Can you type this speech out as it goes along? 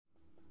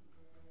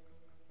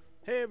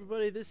Hey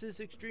everybody, this is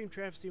Extreme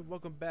Travesty and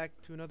welcome back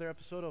to another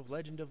episode of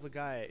Legend of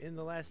Legaia. In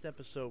the last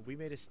episode, we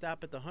made a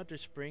stop at the Hunter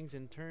Springs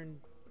and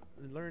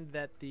learned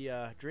that the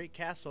Drake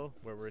Castle,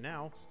 where we're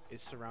now,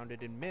 is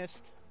surrounded in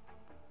mist.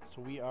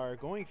 So we are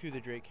going through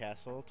the Drake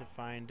Castle to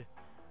find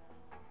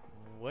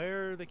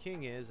where the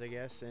king is, I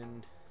guess,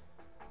 and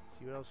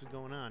see what else is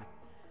going on.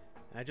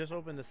 And I just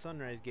opened the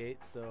Sunrise Gate,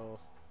 so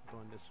I'm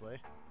going this way.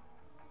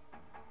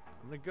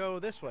 I'm gonna go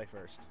this way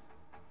first.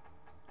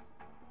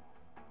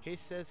 Case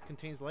says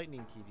contains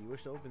lightning key. Do you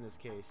wish to open this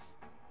case?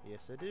 Yes,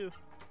 I do.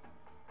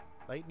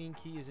 Lightning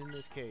key is in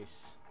this case.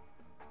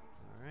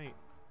 Alright.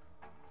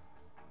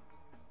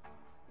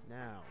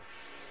 Now,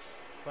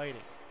 fighting.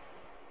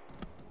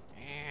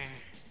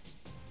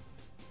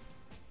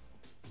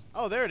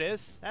 Oh, there it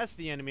is. That's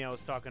the enemy I was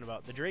talking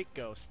about. The Drake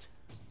Ghost.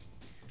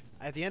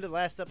 At the end of the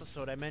last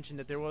episode, I mentioned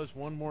that there was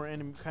one more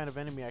kind of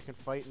enemy I can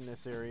fight in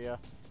this area.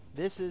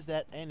 This is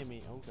that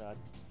enemy. Oh, God.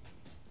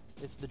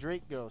 It's the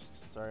Drake Ghost.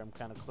 Sorry, I'm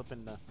kind of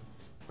clipping the...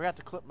 Forgot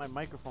to clip my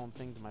microphone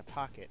thing to my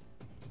pocket.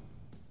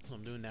 So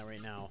I'm doing that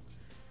right now.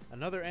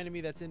 Another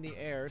enemy that's in the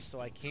air, so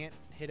I can't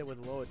hit it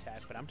with a low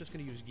attack, but I'm just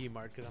going to use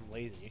Gimard because I'm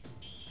lazy.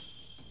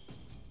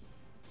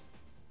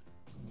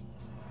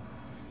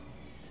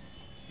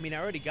 I mean, I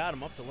already got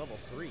him up to level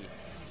 3.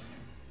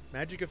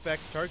 Magic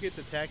effect, targets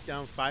attack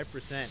down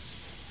 5%.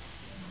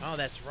 Oh,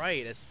 that's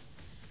right.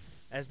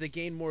 As they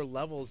gain more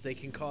levels, they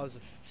can cause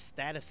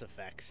status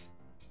effects.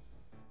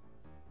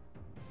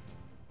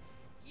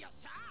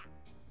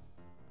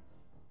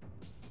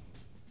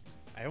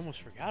 I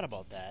almost forgot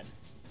about that.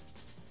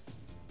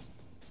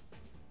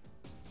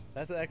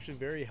 That's actually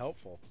very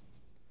helpful.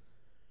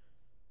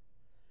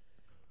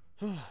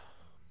 Alright,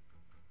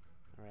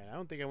 I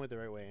don't think I went the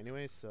right way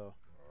anyway, so...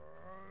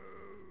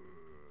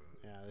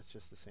 Yeah, that's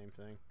just the same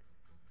thing.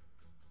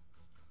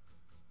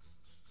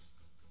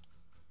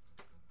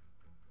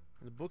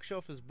 And the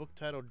bookshelf is book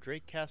titled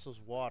Drake Castle's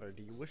Water.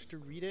 Do you wish to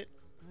read it?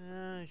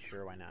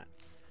 Sure, why not?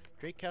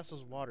 Drake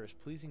Castle's water is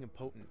pleasing and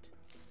potent.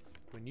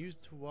 When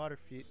used to water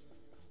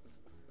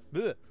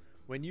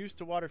When used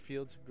to water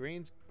fields,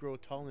 grains grow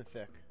tall and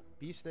thick.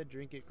 Beasts that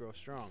drink it grow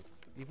strong.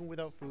 Even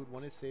without food,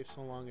 one is safe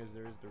so long as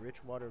there is the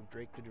rich water of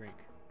Drake to drink.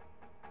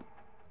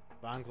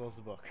 Vahn closed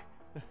the book.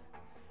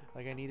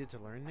 Like I needed to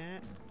learn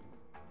that?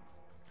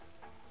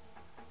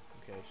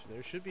 Okay, so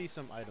there should be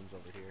some items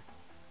over here.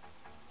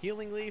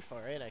 Healing leaf,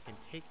 alright, I can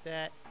take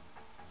that.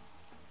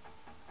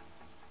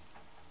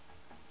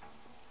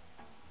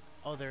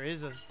 Oh, there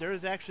is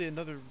actually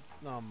another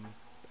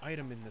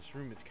item in this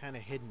room. It's kind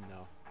of hidden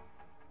though.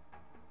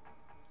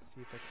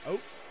 See if I can...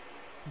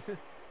 Oh!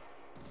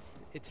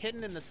 It's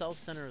hidden in the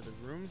south center of the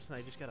room, so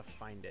I just gotta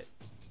find it.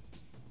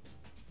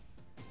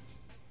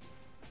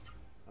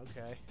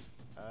 Okay.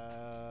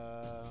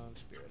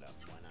 Spirit up,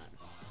 why not?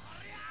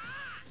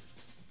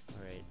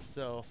 Alright,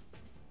 so...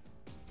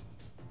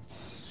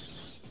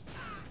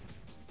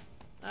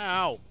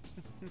 Ow!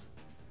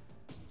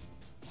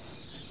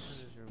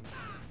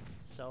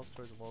 South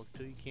towards the wall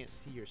until you can't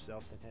see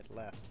yourself, then head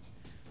left.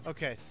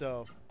 Okay,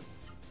 so...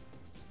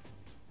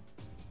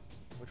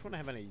 Which one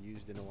haven't I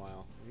used in a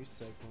while? Use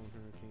Cyclone,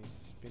 Hurricane,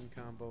 Spin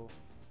Combo.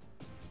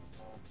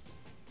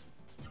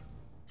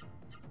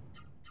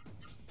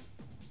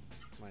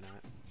 Why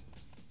not?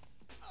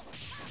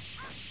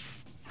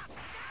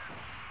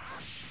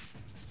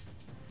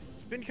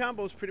 Spin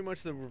Combo is pretty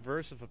much the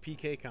reverse of a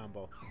PK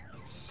combo.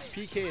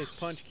 PK is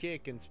punch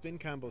kick and Spin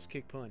Combo is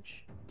kick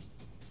punch.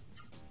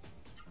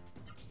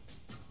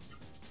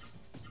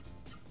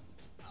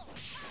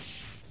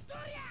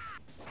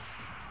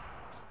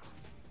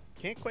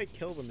 Can't quite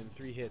kill them in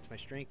 3 hits. My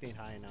strength ain't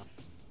high enough.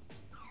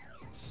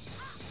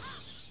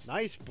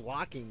 Nice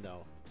blocking,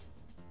 though.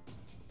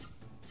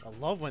 I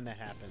love when that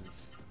happens.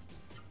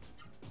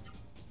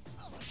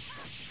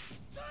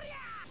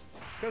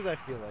 Because I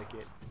feel like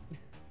it.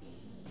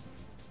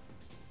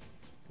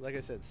 Like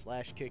I said,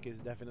 slash kick is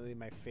definitely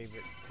my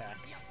favorite attack.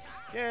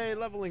 Yay,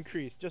 level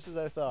increase, just as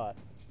I thought.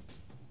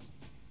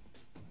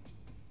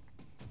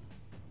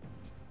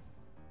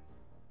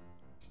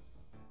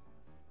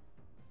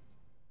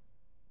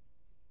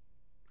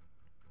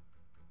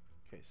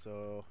 Okay,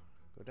 so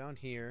go down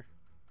here.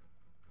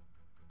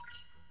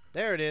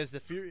 There it is, the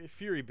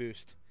Fury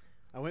Boost.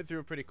 I went through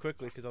it pretty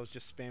quickly because I was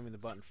just spamming the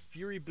button.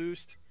 Fury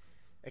Boost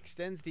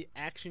extends the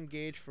action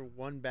gauge for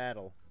 1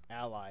 battle.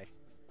 Ally.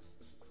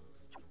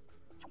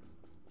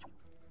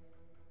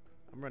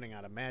 I'm running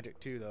out of magic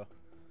too, though.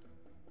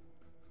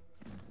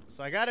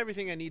 So I got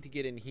everything I need to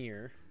get in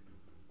here.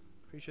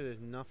 Pretty sure there's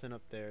nothing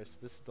up there. So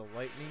this is the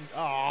lightning.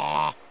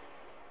 Ah!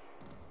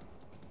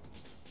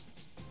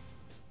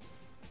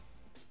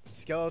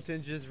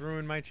 Skeletons just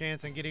ruined my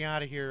chance on getting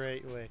out of here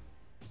right away.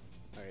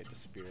 Alright,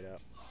 just spirit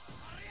up.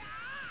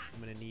 I'm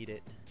gonna need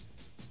it.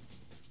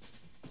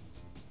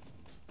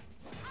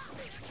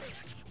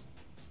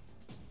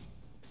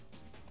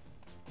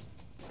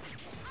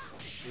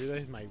 I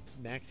realize my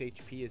max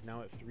HP is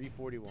now at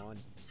 341.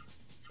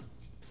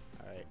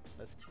 Alright,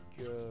 let's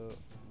go.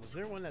 Was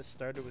there one that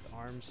started with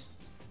arms?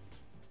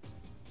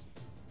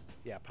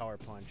 Yeah, power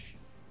punch.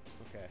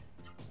 Okay.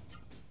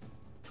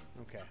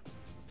 Okay.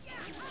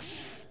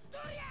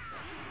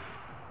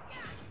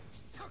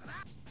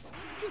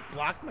 You just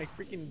blocked my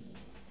freaking...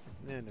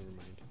 Nah, never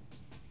mind.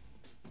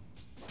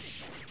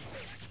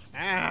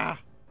 Ah!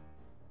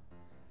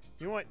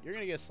 You know what? You're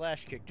gonna get a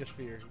slash kick just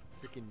for your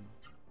freaking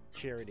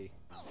charity.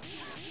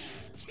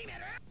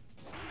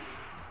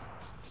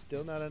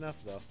 Still not enough,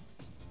 though.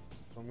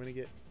 So I'm gonna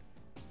get...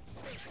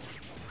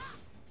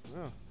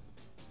 Oh.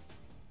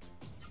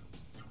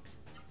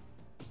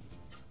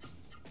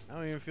 I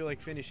don't even feel like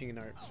finishing an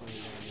art swing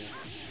on yet.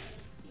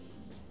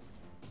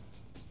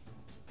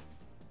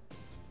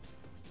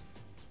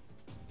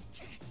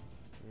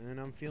 And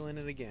I'm feeling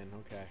it again.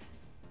 Okay.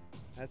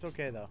 That's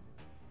okay, though.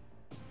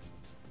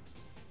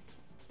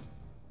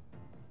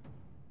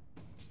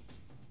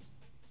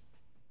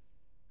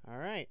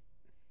 Alright.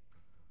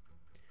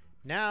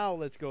 Now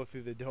let's go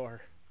through the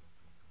door.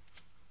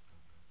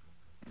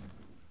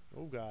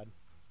 Oh, God.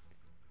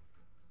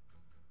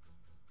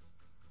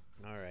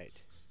 Alright.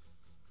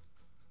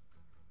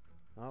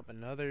 Oh,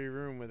 another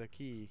room with a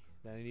key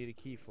that I need a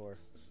key for.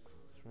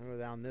 So I'm gonna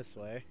go down this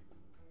way.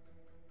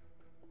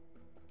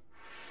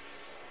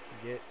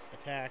 Get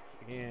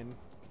attacked again.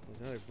 There's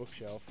another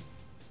bookshelf.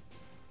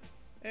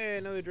 Hey,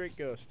 another Drake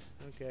ghost.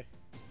 Okay.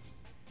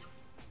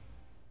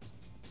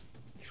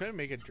 Trying to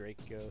make a Drake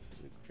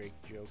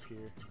joke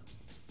here.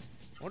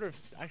 I wonder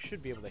if I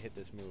should be able to hit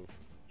this move.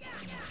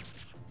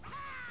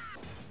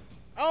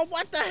 Oh,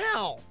 what the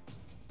hell?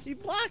 He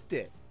blocked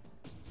it.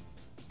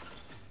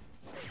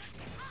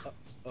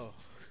 Oh.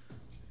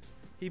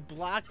 He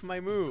blocked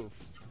my move.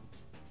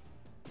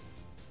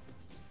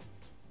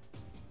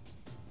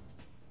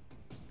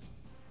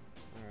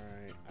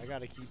 Alright, I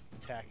gotta keep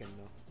attacking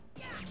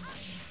though.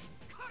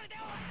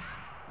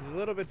 He's a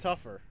little bit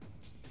tougher.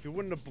 If he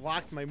wouldn't have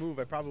blocked my move,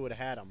 I probably would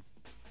have had him.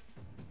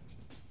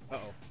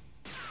 Uh-oh.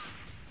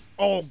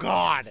 Oh,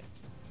 God!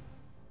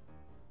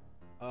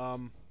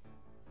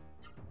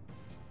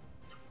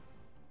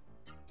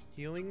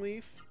 Healing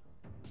leaf?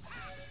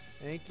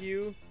 Thank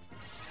you.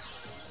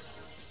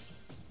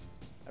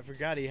 I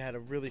forgot he had a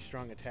really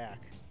strong attack.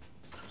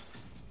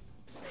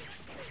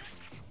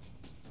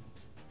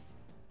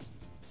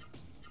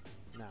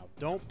 Now,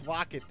 don't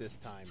block it this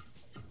time.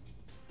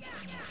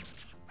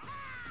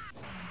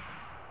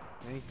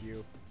 Thank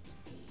you.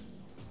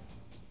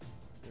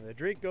 Now, the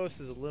Drake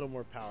Ghost is a little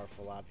more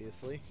powerful,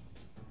 obviously.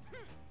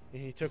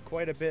 And he took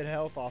quite a bit of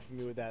health off of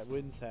me with that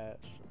Wind's Hatch,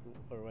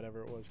 or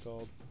whatever it was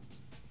called.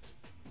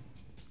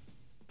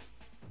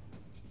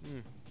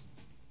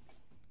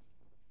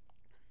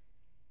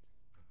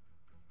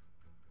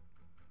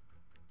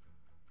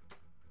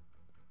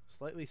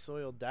 Slightly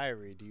soiled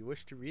diary. Do you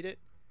wish to read it?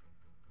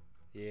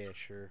 Yeah,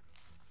 sure.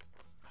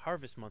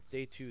 Harvest month,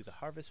 day 2. The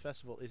harvest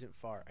festival isn't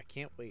far. I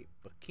can't wait,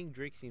 but King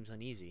Drake seems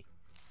uneasy.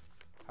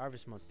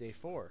 Harvest month, day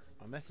 4.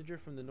 A messenger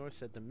from the north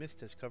said the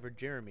mist has covered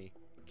Jeremy.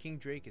 King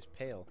Drake is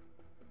pale.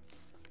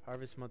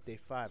 Harvest month, day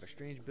 5. A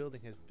strange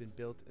building has been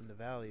built in the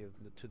valley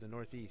to the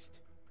northeast.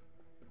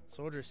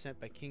 Soldiers sent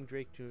by King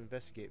Drake to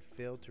investigate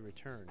failed to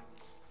return.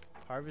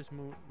 Harvest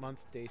month,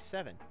 day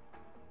 7.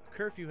 A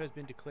curfew has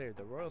been declared.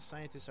 The royal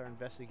scientists are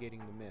investigating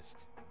the mist.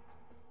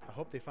 I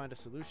hope they find a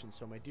solution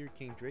so my dear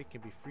King Drake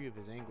can be free of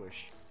his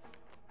anguish.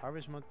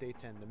 Harvest month, day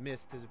 10. The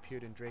mist has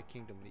appeared in Drake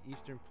Kingdom. The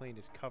eastern plain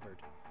is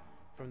covered.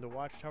 From the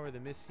watchtower, the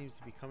mist seems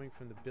to be coming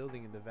from the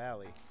building in the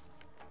valley.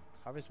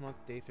 Harvest month,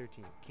 day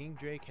 13. King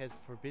Drake has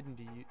forbidden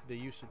the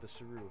use of the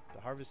Seru.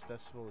 The harvest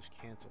festival is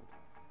cancelled.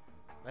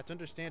 That's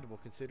understandable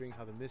considering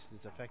how the mist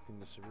is affecting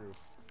the Seru.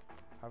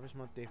 Harvest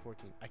month, day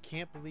 14. I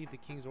can't believe the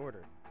king's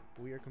order,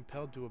 but we are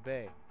compelled to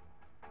obey.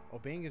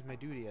 Obeying is my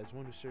duty as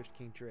one who serves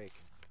King Drake.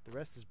 The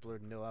rest is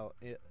blurred and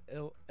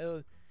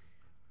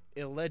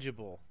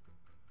illegible.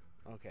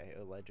 Okay,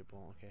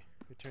 illegible. Okay.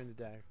 Return the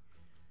dagger.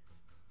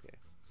 Okay.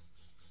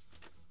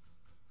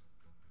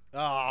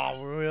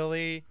 Oh,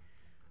 really?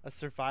 A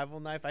survival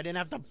knife? I didn't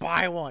have to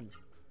buy one!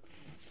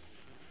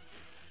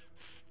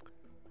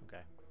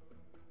 Okay.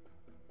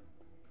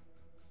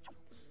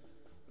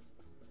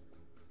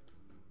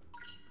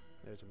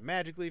 There's a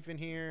magic leaf in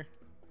here.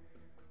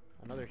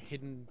 Another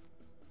hidden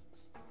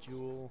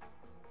jewel.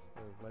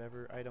 Or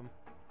whatever item.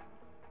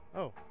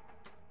 Oh.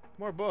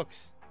 More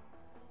books.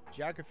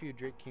 Geography of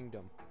Drake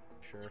Kingdom.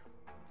 Sure.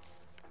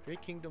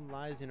 Drake Kingdom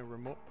lies in a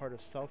remote part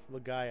of South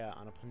Legaia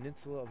on a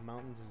peninsula of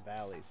mountains and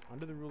valleys.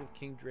 Under the rule of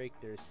King Drake,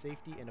 there is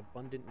safety and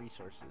abundant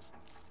resources.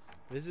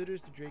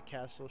 Visitors to Drake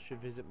Castle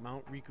should visit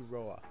Mount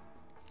Rikuroa.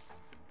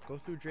 Go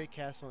through Drake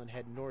Castle and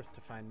head north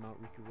to find Mount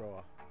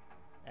Rikuroa.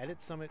 At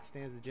its summit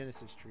stands the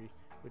Genesis tree,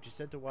 which is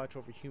said to watch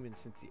over humans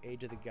since the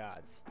age of the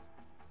gods.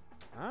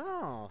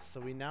 Oh, so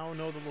we now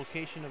know the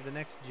location of the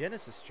next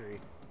Genesis tree.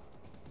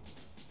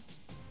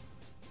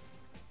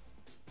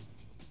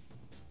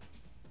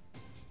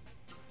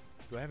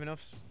 Do I have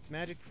enough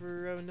magic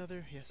for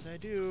another? Yes, I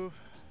do.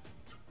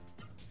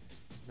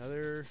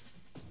 Another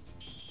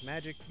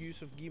magic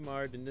use of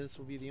Gimard, and this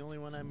will be the only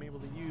one I'm able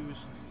to use.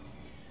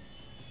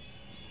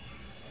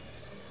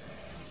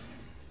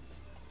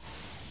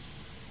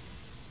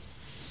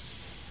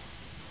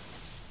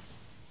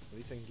 At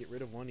least I can get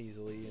rid of one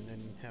easily and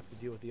then have to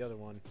deal with the other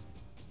one.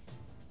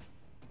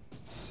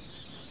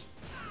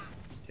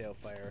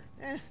 Tailfire.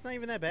 Not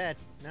even that bad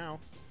now.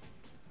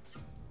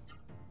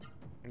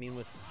 I mean,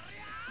 with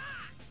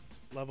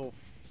level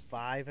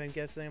 5, I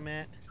guess I'm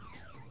at.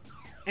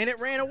 And it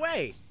ran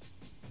away!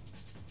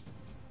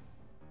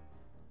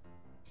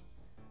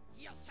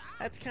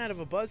 That's kind of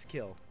a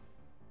buzzkill.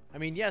 I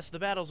mean, yes, the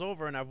battle's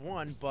over and I've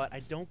won, but I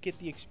don't get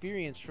the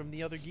experience from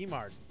the other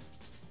Gimard.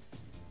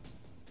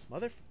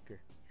 Motherfucker.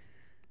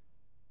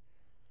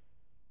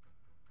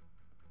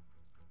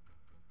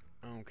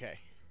 Okay.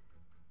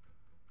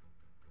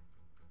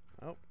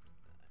 Oh,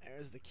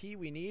 there's the key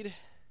we need.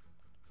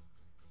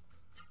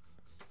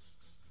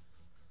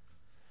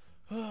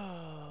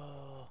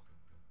 Oh.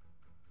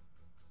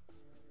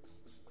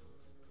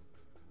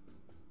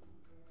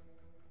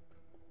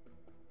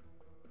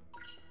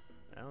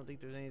 I don't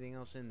think there's anything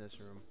else in this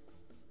room.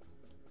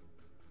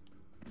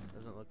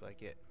 Doesn't look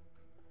like it.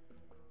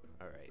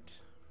 Alright.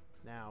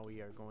 Now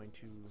we are going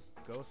to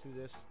go through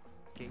this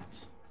gate.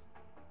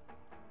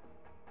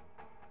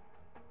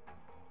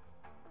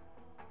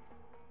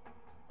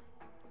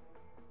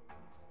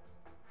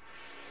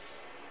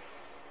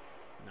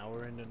 Now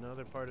we're in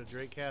another part of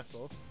Drake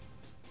Castle.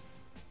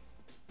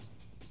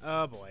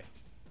 Oh boy.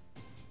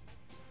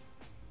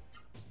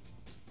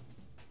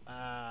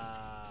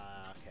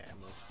 Okay, I'm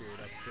gonna spirit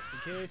up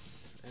just in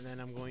case, and then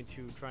I'm going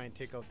to try and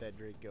take out that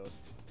Drake Ghost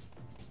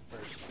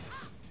first.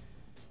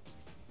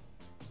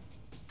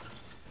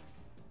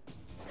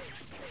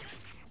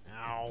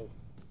 Ow.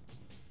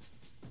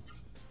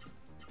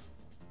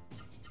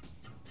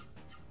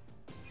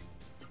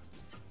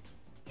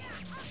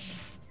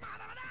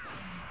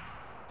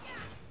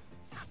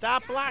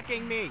 Stop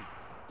blocking me!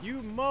 You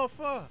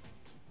moffa!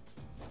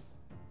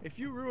 If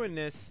you ruin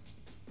this...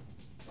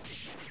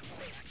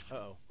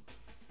 Uh-oh.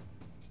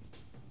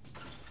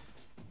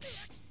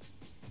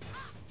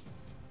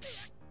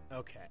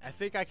 Okay, I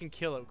think I can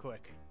kill it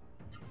quick.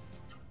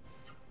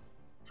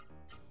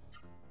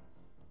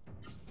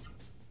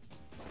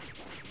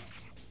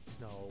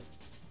 No.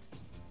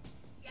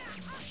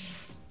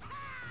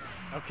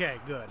 Okay,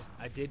 good.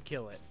 I did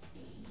kill it.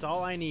 That's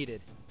all I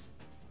needed.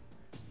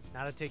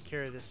 Now to take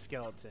care of this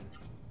skeleton.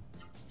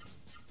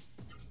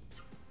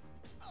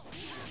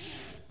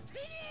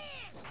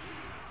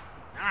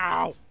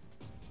 Ow!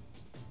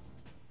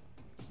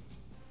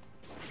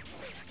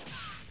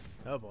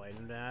 Oh boy,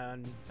 I'm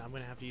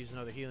gonna have to use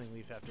another healing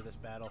leaf after this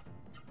battle.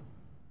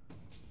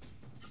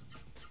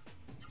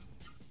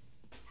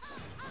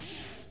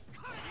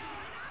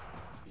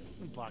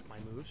 Block my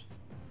moves.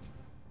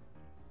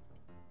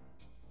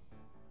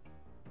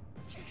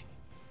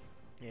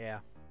 Yeah.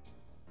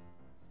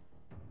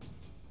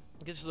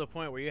 It gets to the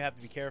point where you have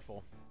to be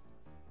careful.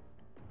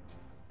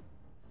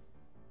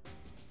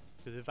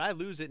 Because if I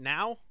lose it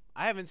now,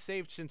 I haven't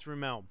saved since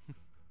Remelm.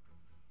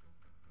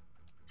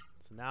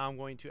 So now I'm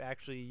going to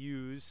actually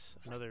use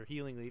another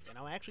healing leaf, and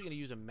I'm actually going to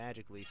use a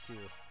magic leaf too.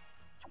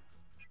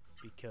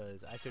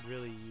 Because I could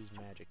really use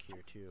magic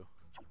here too.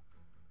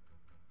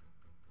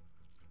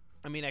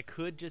 I mean, I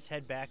could just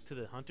head back to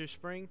the Hunter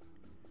Spring.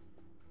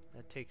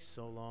 That takes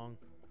so long.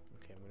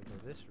 Okay, I'm going to go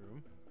to this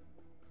room.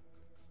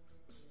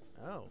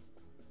 Oh.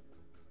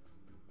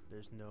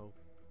 There's no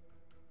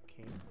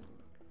king.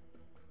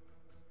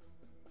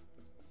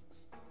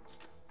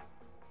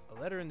 A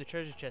letter in the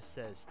treasure chest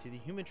says, "To the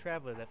human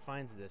traveler that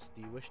finds this,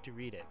 do you wish to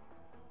read it?"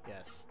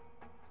 Yes.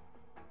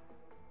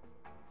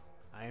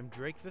 I am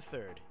Drake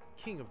III,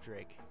 King of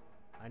Drake.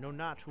 I know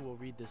not who will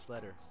read this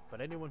letter,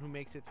 but anyone who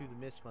makes it through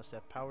the mist must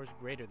have powers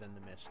greater than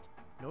the mist.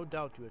 No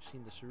doubt you have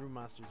seen the Seru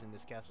monsters in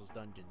this castle's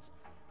dungeons.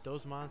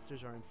 Those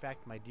monsters are in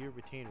fact my dear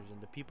retainers and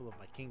the people of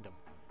my kingdom.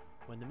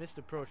 When the mist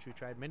approached, we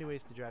tried many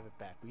ways to drive it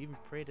back. We even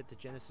prayed at the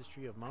Genesis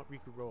tree of Mount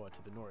Rikuroa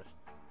to the north.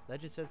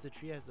 Legend says the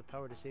tree has the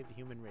power to save the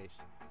human race.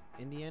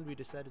 In the end, we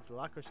decided to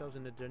lock ourselves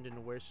in the dungeon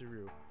to wear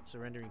Seru,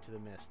 surrendering to the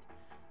mist.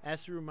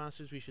 As Seru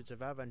monsters, we should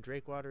survive on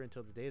Drakewater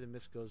until the day the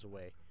mist goes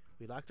away.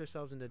 We locked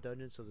ourselves in the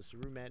dungeon so the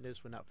Seru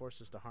madness would not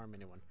force us to harm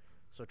anyone.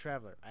 So,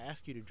 traveler, I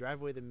ask you to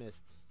drive away the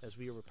mist, as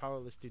we were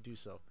powerless to do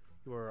so.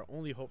 You are our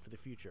only hope for the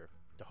future,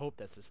 the hope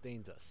that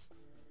sustains us.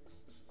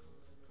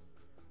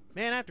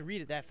 Man, I have to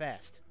read it that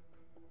fast.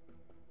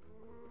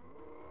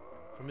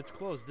 From its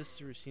clothes, this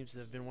Seru seems to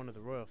have been one of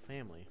the royal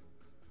family.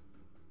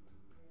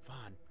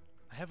 Vahn,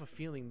 I have a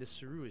feeling this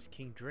Seru is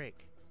King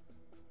Drake.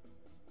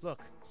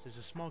 Look, there's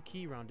a small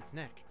key around its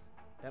neck.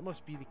 That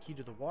must be the key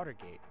to the water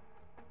gate.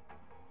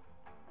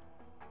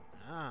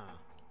 Ah.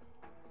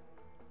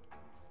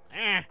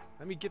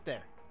 Let me get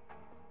there.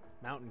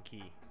 Mountain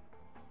key.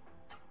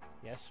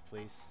 Yes,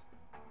 please.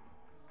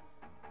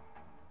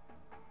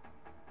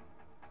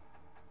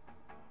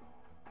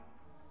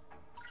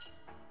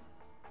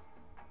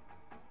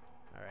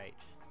 Alright.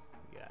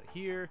 Get out of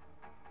here.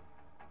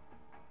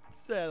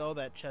 Said all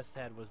that chest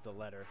had was the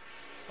letter.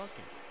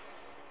 Fucking.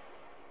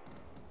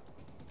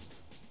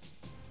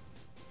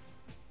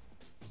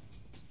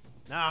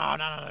 No, not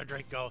another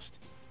Drake Ghost.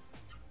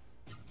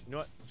 You know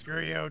what?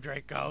 Screw you,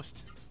 Drake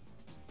Ghost.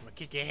 I'm gonna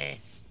kick your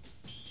ass.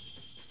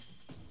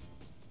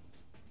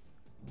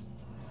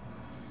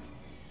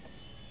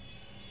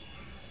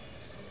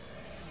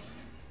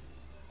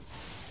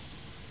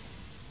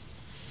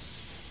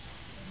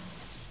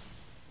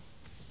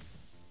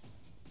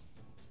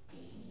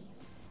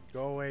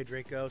 Go away,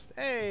 Drake Ghost.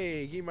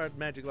 Hey, Gimard's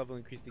magic level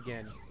increased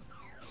again.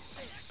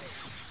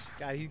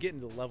 God, he's getting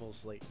the levels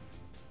like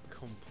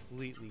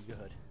completely good.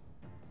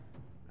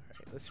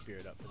 Alright, let's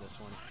spirit up for this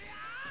one.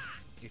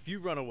 If you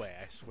run away,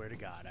 I swear to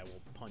God, I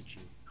will punch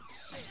you.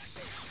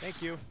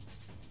 Thank you.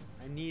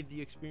 I need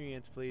the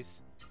experience, please.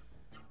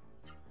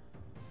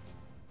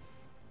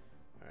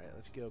 Alright,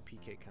 let's go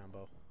PK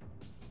combo.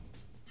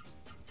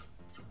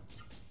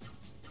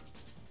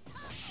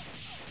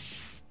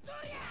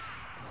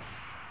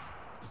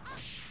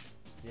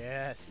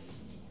 Yes!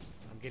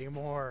 I'm getting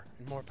more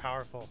and more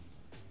powerful.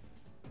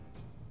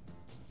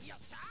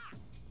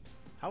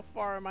 How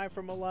far am I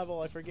from a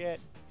level? I forget.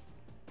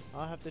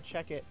 I'll have to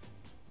check it.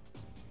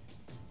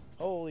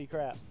 Holy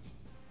crap.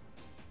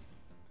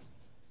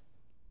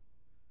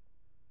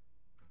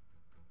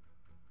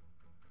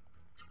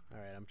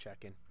 Alright, I'm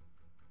checking.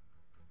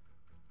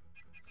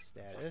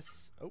 Status.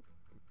 Oh.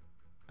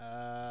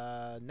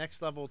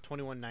 Next level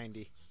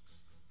 2190.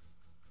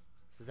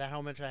 So is that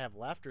how much I have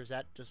left, or is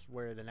that just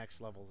where the next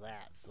level's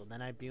at? So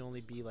then I'd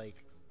only be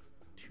like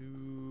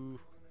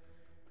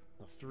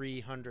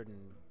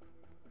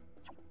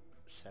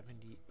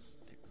 370.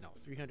 No,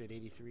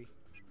 383.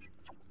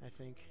 I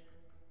think.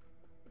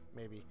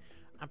 Maybe.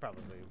 I'm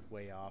probably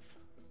way off.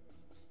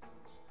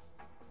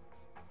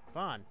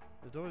 Vahn,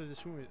 the door to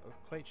this room is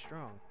quite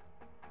strong.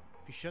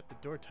 If you shut the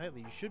door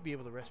tightly, you should be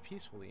able to rest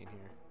peacefully in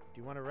here. Do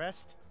you want to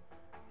rest?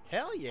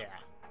 Hell yeah!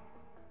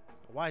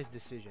 A wise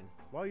decision.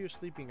 While you're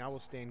sleeping, I will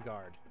stand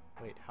guard.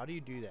 Wait, how do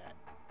you do that?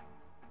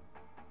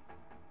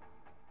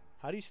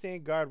 How do you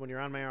stand guard when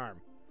you're on my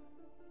arm?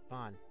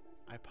 Vahn,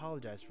 I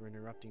apologize for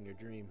interrupting your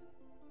dream.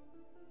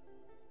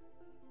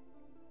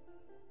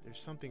 There's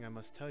something I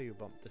must tell you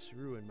about the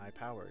Seru and my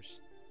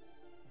powers.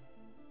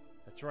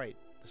 That's right,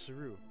 the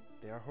Seru.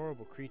 They are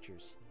horrible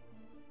creatures.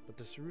 But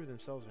the Seru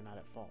themselves are not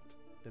at fault.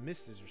 The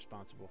mist is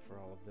responsible for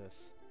all of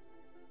this.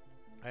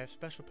 I have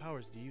special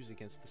powers to use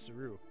against the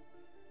Seru.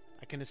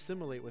 I can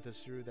assimilate with a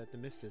Seru that the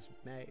mist has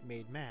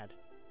made mad.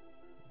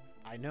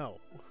 I know.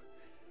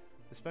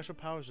 The special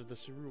powers of the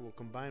Seru will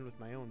combine with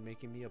my own,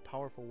 making me a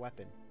powerful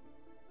weapon.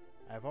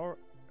 I have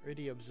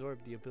already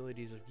absorbed the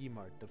abilities of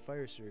Gimard, the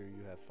fire Seru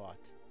you have fought.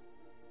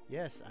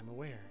 Yes, I'm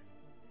aware.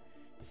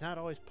 It's not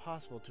always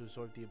possible to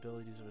absorb the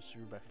abilities of a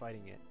Seru by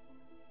fighting it.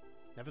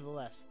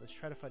 Nevertheless, let's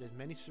try to fight as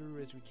many Seru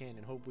as we can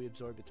and hope we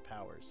absorb its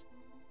powers.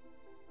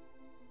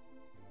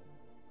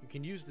 You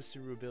can use the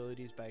Seru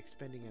abilities by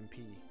expending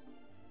MP.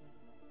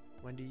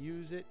 When to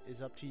use it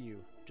is up to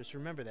you. Just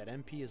remember that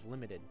MP is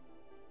limited.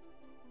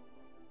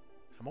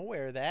 I'm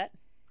aware of that.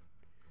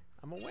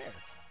 I'm aware.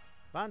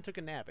 Vahn took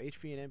a nap.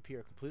 HP and MP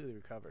are completely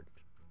recovered.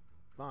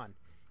 Vahn,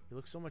 you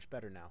look so much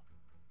better now.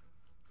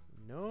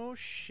 No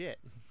shit.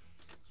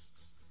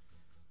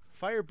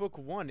 Fire Book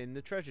 1 in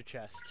the treasure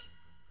chest.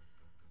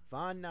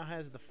 Vahn now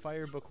has the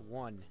Fire Book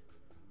 1.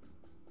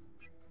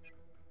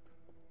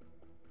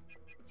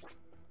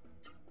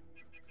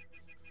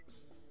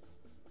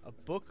 A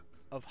book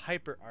of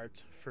hyper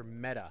arts for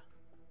meta.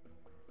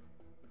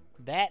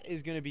 That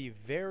is going to be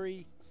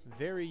very,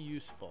 very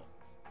useful.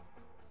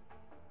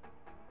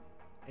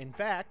 In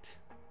fact,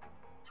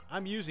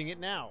 I'm using it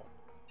now.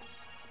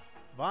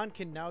 Vahn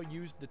can now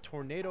use the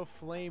Tornado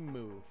Flame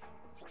move.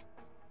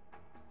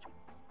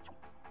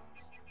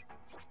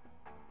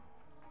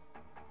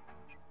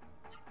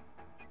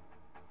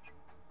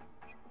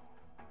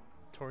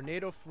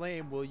 Tornado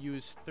Flame will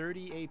use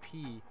 30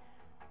 AP,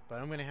 but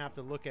I'm gonna have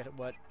to look at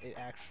what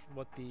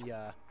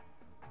the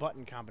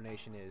button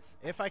combination is,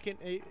 if I can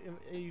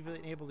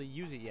even able to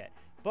use it yet.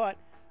 But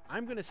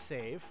I'm gonna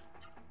save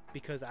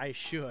because I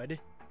should,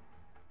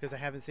 because I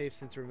haven't saved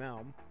since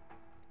Realm,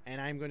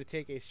 and I'm gonna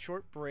take a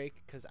short break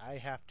because I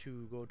have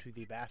to go to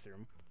the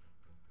bathroom.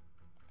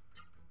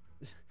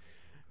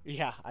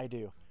 Yeah, I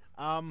do.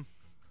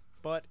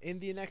 But in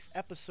the next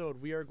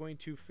episode, we are going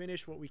to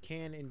finish what we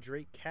can in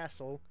Drake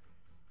Castle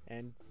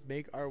and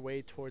make our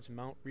way towards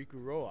Mount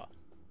Rikuroa.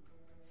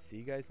 See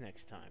you guys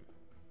next time.